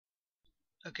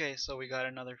Okay, so we got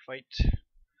another fight.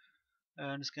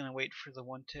 I'm just gonna wait for the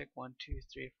one tick. 1, 2,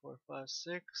 3, 4, 5,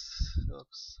 6.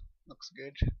 Looks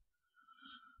good.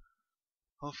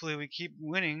 Hopefully we keep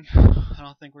winning. I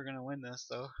don't think we're gonna win this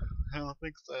though. I don't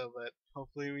think so, but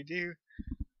hopefully we do.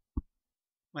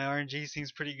 My RNG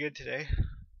seems pretty good today,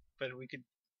 but we could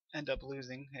end up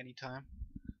losing anytime,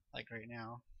 like right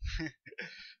now.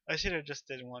 I should have just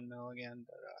did 1 mil again,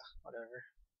 but whatever.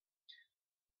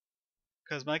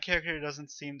 Because my character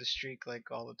doesn't seem to streak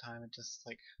like all the time. It just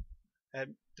like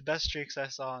the best streaks I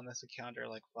saw on this account are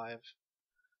like 5.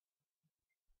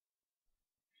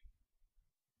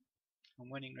 I'm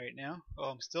winning right now. Oh,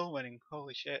 I'm still winning.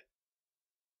 Holy shit.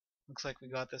 Looks like we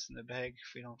got this in the bag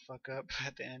if we don't fuck up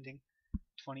at the ending.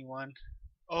 21.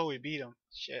 Oh, we beat him.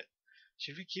 Shit.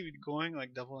 Should we keep it going,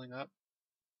 like doubling up?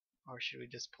 Or should we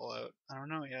just pull out? I don't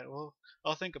know yet. Well,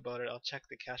 I'll think about it. I'll check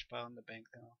the cash pile in the bank,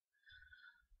 then I'll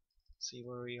see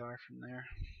where we are from there.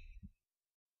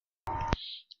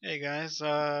 Hey guys,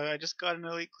 I just got an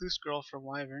elite clue scroll from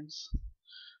Wyverns.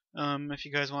 If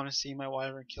you guys want to see my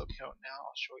Wyvern kill count now,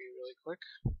 I'll show you really quick.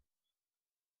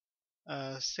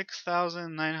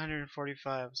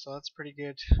 6,945, so that's pretty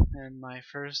good. And my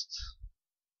first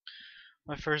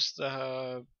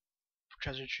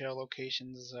treasure trail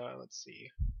locations, let's see.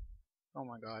 Oh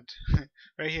my god.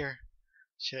 Right here.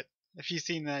 Shit. If you've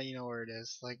seen that, you know where it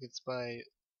is. Like, it's by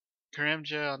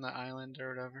Karamja on the island or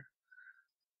whatever.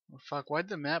 Oh fuck, why'd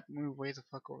the map move way the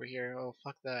fuck over here? Oh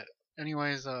fuck that.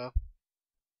 Anyways,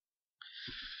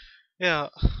 yeah,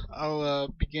 I'll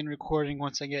begin recording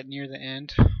once I get near the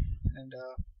end. And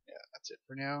yeah, that's it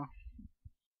for now.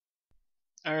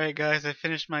 Alright guys, I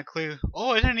finished my clue.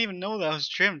 Oh, I didn't even know that was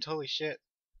trimmed. Holy shit.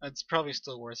 That's probably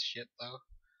still worth shit though.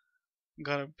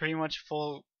 Got a pretty much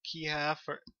full key half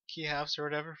or key halves or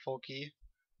whatever, full key.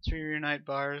 3 Reunite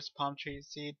bars, palm tree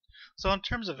seed. So in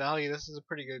terms of value, this is a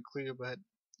pretty good clue, but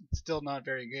it's still not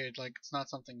very good. Like, it's not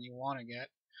something you want to get.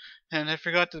 And I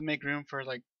forgot to make room for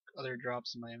like other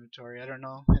drops in my inventory. I don't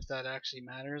know if that actually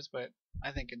matters, but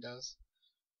I think it does.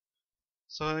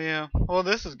 So yeah, well,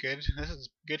 this is good. This is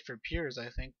good for peers, I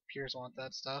think. Peers want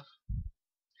that stuff.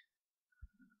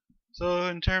 So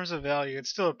in terms of value, it's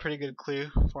still a pretty good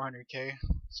clue, 400k.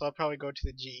 So I'll probably go to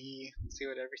the GE and see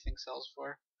what everything sells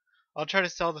for. I'll try to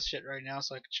sell this shit right now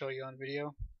so I can show you on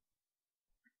video.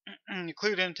 The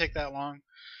clue didn't take that long.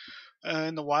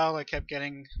 In the wild, I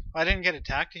didn't get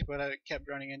attacked, but I kept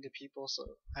running into people,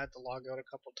 so I had to log out a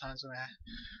couple times when I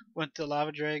went to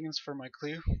Lava Dragons for my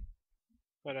clue.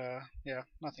 But yeah,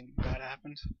 nothing bad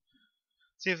happened.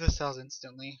 See if this sells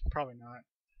instantly. Probably not.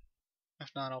 If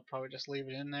not, I'll probably just leave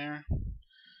it in there.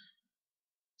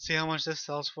 See how much this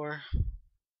sells for.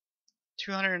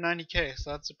 290k,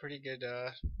 so that's a pretty good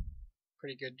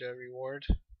reward.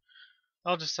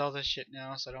 I'll just sell this shit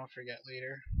now so I don't forget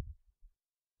later.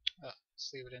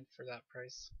 Just leave it in for that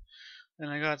price.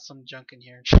 And I got some junk in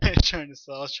here trying to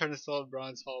sell. I was trying to sell a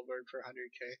bronze halberd for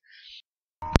 100k.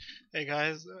 Hey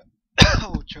guys,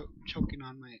 oh, choking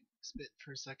on my spit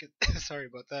for a second. Sorry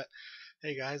about that.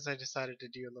 Hey guys, I decided to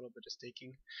do a little bit of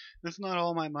staking. It's not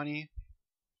all my money.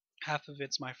 Half of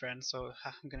it's my friend, so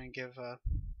I'm gonna give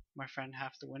my friend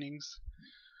half the winnings.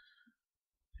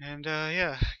 And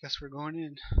yeah, I guess we're going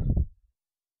in.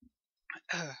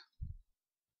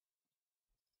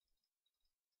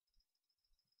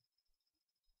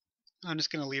 I'm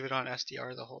just gonna leave it on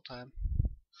SDR the whole time.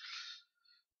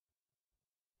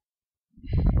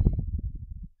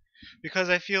 Because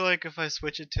I feel like if I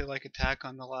switch it to like attack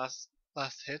on the last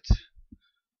hit,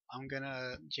 I'm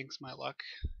gonna jinx my luck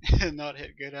and not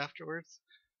hit good afterwards.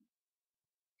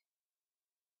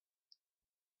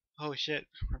 Oh shit,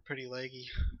 we're pretty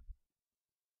laggy.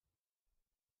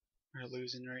 We're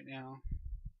losing right now.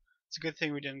 It's a good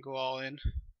thing we didn't go all in.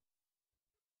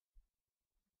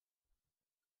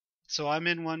 So I'm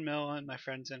in 1 mil and my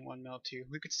friend's in 1 mil too.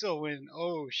 We could still win.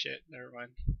 Oh shit, never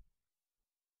mind.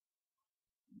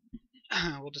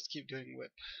 We'll just keep doing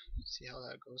whip. See how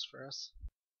that goes for us.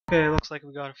 Okay, looks like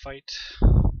we got a fight.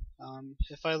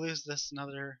 If I lose this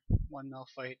another 1 mil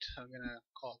fight, I'm gonna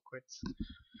call it quits.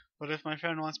 But if my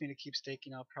friend wants me to keep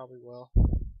staking, I'll probably will.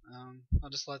 I'll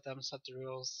just let them set the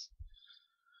rules.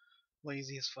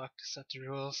 Lazy as fuck to set the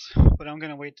rules. But I'm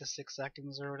gonna wait to 6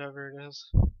 seconds or whatever it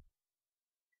is.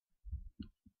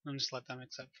 And just let them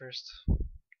accept first.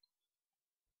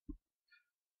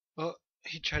 Well,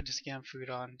 he tried to scam food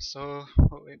on, so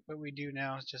what we do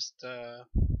now is just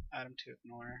add him to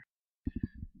ignore.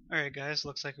 Alright guys,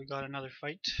 looks like we got another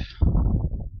fight.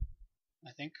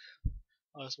 I think.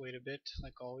 I'll just wait a bit,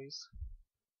 like always.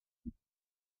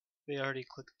 They already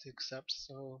clicked to accept,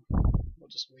 so we'll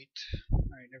just wait.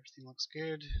 Alright, everything looks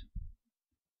good.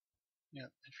 Yep,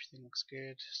 everything looks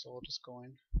good, so we'll just go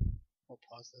in. We'll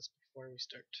pause this before we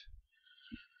start.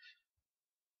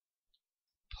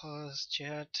 Pause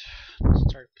chat,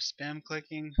 start spam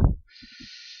clicking.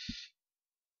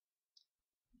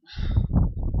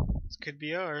 This could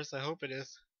be ours, I hope it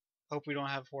is. Hope we don't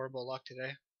have horrible luck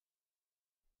today.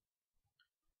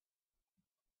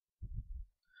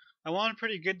 I won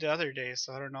pretty good the other day,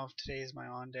 so I don't know if today is my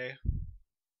on day.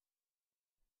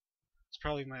 It's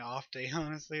probably my off day,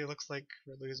 honestly. It looks like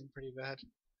we're losing pretty bad.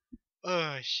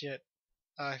 Oh shit.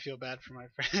 I feel bad for my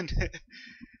friend.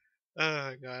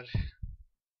 Oh god.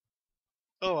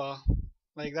 Oh well.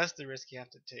 Like, that's the risk you have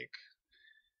to take.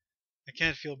 I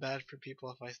can't feel bad for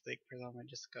people if I stake for them. I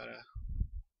just gotta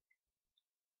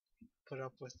put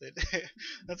up with it.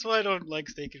 That's why I don't like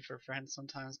staking for friends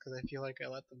sometimes, because I feel like I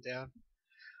let them down.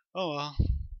 Oh well.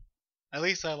 At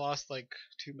least I lost like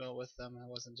 2 mil with them. It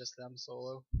wasn't just them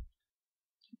solo.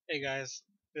 Hey guys,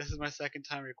 this is my second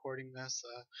time recording this.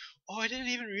 Oh, I didn't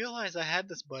even realize I had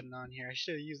this button on here. I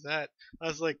should have used that. I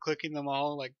was like clicking them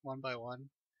all like one by one.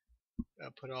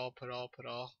 Put all, put all, put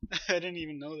all. I didn't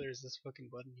even know there's this fucking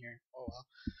button here. Oh well.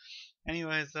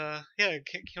 Anyways, yeah, it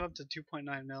came up to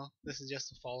 2.9 mil. This is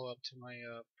just a follow up to my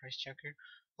price checker.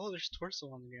 Oh, there's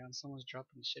torso on the ground. Someone's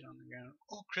dropping shit on the ground.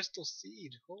 Oh, crystal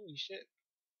seed. Holy shit.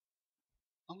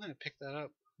 I'm gonna pick that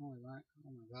up. Oh my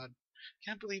god.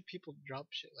 Can't believe people drop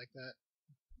shit like that.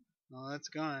 No, that's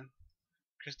gone.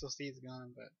 Crystal seed's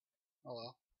gone, but oh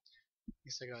well. At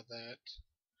least I got that.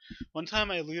 One time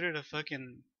I looted a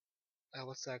fucking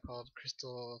what's that called?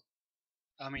 Crystal.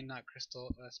 I mean not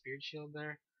crystal. Spirit shield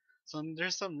there.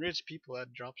 There's some rich people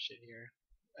that drop shit here.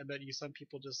 I bet you some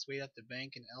people just wait at the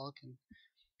bank in Elk and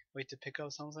wait to pick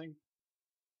up something.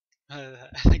 I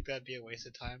think that'd be a waste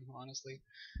of time, honestly.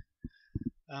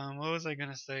 What was I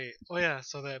gonna say? Oh yeah,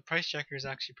 so the price checker is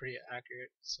actually pretty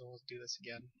accurate. So we'll do this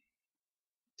again.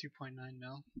 2.9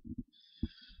 mil.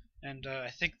 And I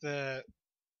think the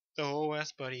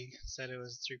OS buddy said it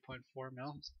was 3.4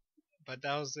 mil, but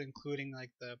that was including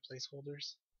like the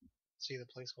placeholders. See, the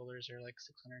placeholders are like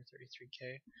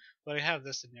 633k, but I have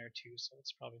this in there too, so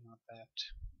it's probably not that.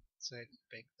 So I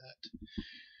bank that.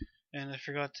 And I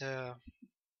forgot to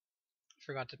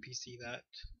PC that.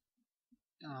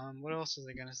 What else was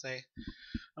I gonna say?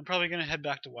 I'm probably gonna head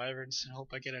back to Wyverns and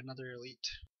hope I get another elite.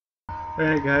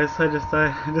 Alright guys, I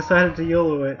decided to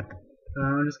YOLO it.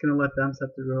 I'm just gonna let them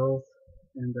set the rules,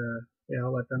 and yeah,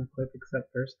 I'll let them click accept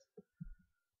first.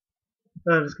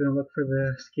 I'm just gonna look for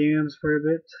the scams for a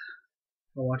bit.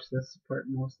 I'll watch this part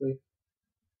mostly.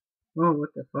 Oh,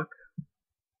 what the fuck?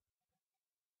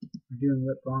 I'm doing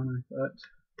whip on, I thought.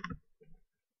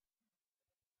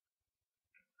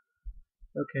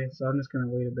 Okay, so I'm just gonna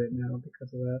wait a bit now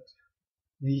because of that.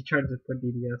 He tried to put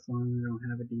DDS on, I don't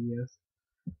have a DDS.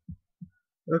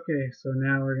 Okay, so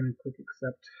now we're gonna click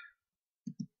accept.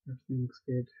 Everything looks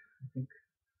good, I think.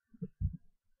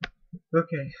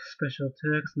 Okay, special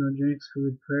text, no drinks,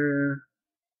 food, prayer.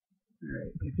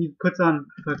 Alright, if he puts on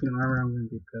fucking armor, I'm gonna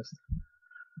be pissed.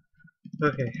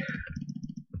 Okay.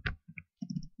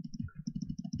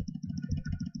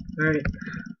 Alright.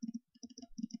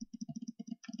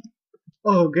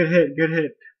 Oh, good hit, good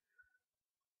hit.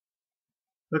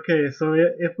 Okay, so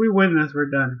if we win this, we're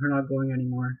done. We're not going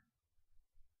anymore.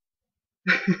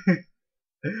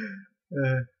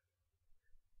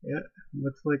 Yeah,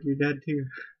 looks like you're dead too.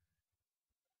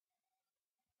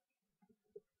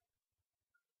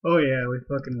 Oh yeah, we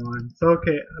fucking won. So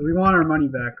okay, we want our money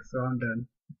back, so I'm done.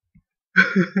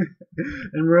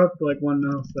 And we're up like 1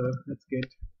 mil, so that's good.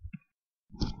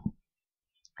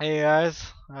 Hey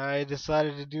guys, I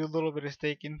decided to do a little bit of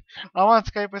staking. I'm on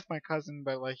Skype with my cousin,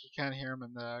 but like you can't hear him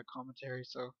in the commentary,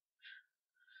 so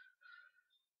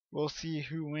we'll see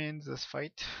who wins this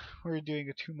fight. We're doing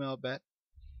a 2 mil bet.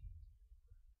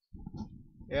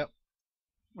 Yep,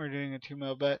 we're doing a 2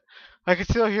 mil bet. I can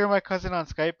still hear my cousin on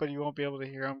Skype, but you won't be able to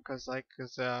hear him cause I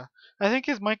think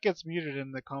his mic gets muted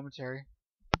in the commentary.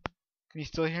 Can you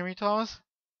still hear me, Thomas?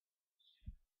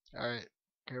 All right.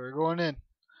 Okay, we're going in.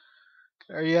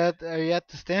 Are you at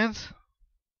the stands?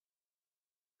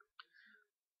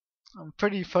 I'm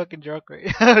pretty fucking drunk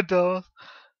right now, Thomas.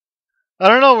 I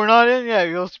don't know. We're not in yet.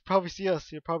 You'll probably see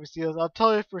us. You'll probably see us. I'll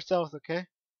tell you for yourself, okay?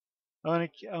 I'm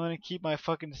gonna keep my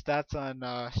fucking stats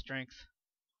on strength.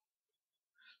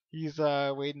 He's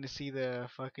waiting to see the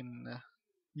fucking.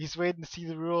 He's waiting to see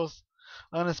the rules.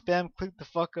 I'm gonna spam click the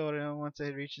fuck out of him once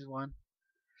it reaches 1.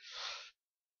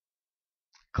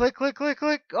 Click, click, click,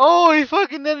 click. Oh, he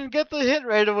fucking didn't get the hit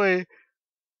right away.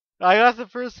 I got the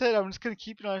first hit. I'm just gonna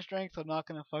keep it on strength. I'm not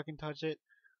gonna fucking touch it.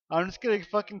 I'm just gonna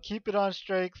fucking keep it on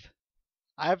strength.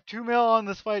 I have 2 mil on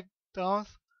this fight, Thomas.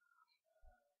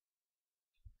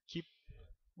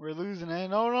 We're losing, eh?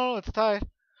 No, no, it's tied.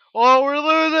 Oh, we're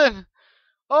losing!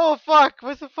 Oh, fuck!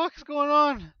 What the fuck's going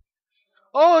on?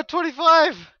 Oh,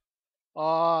 25!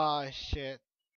 Oh, shit.